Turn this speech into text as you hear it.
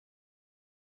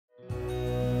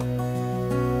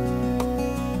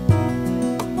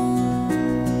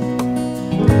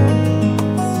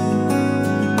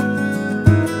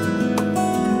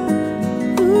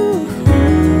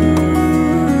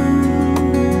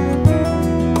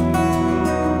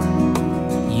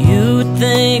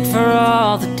think for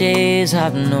all the days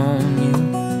I've known you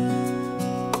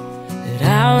that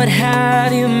I would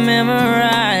have you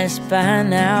memorized by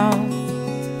now,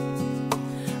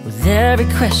 with every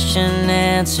question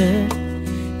answered,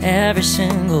 every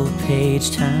single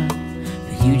page turned.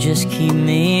 But you just keep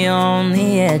me on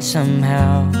the edge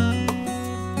somehow.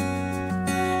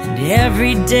 And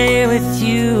every day with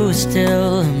you is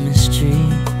still a mystery,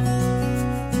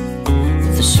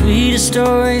 the sweetest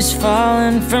stories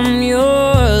falling from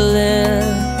your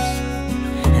lips.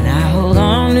 And I hold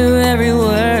on to every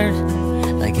word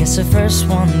like it's the first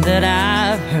one that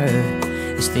I've heard.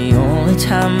 It's the only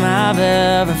time I've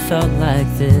ever felt like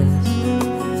this.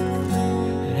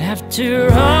 But after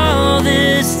all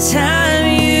this time,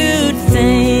 you'd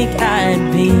think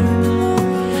I'd be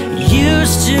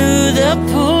used to the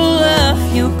pull of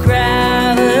your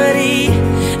gravity.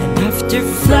 And after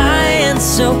flying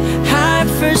so high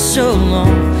for so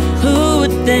long, who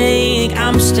would think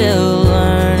I'm still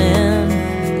learning,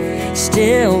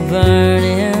 still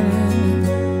burning,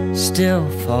 still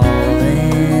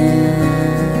falling,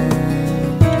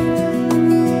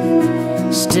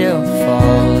 still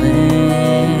falling.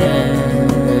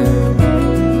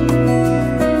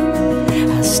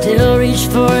 I still reach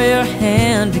for your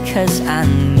hand because I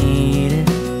need it,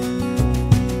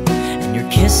 and your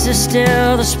kiss is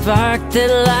still the spark that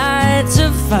lights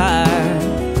a fire.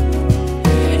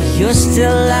 You're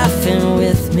still laughing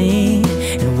with me,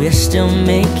 and we're still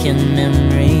making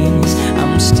memories.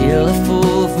 I'm still a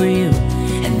fool for you,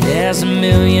 and there's a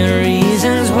million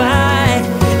reasons why.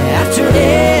 After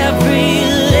every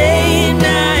late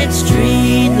night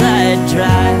streetlight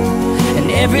drive, and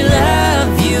every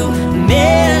love you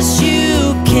miss,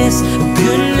 you kiss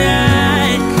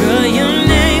goodnight, girl, your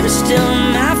name is still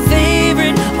my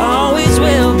favorite, always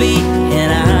will be.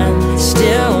 And I'm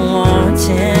still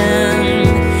wanting,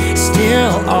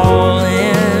 still all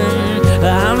in,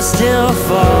 I'm still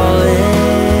falling.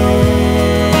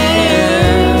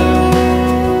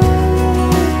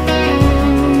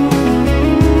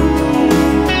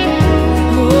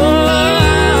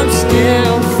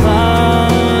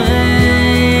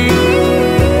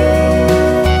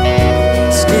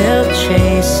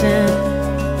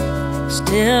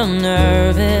 Still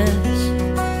nervous,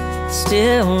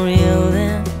 still real.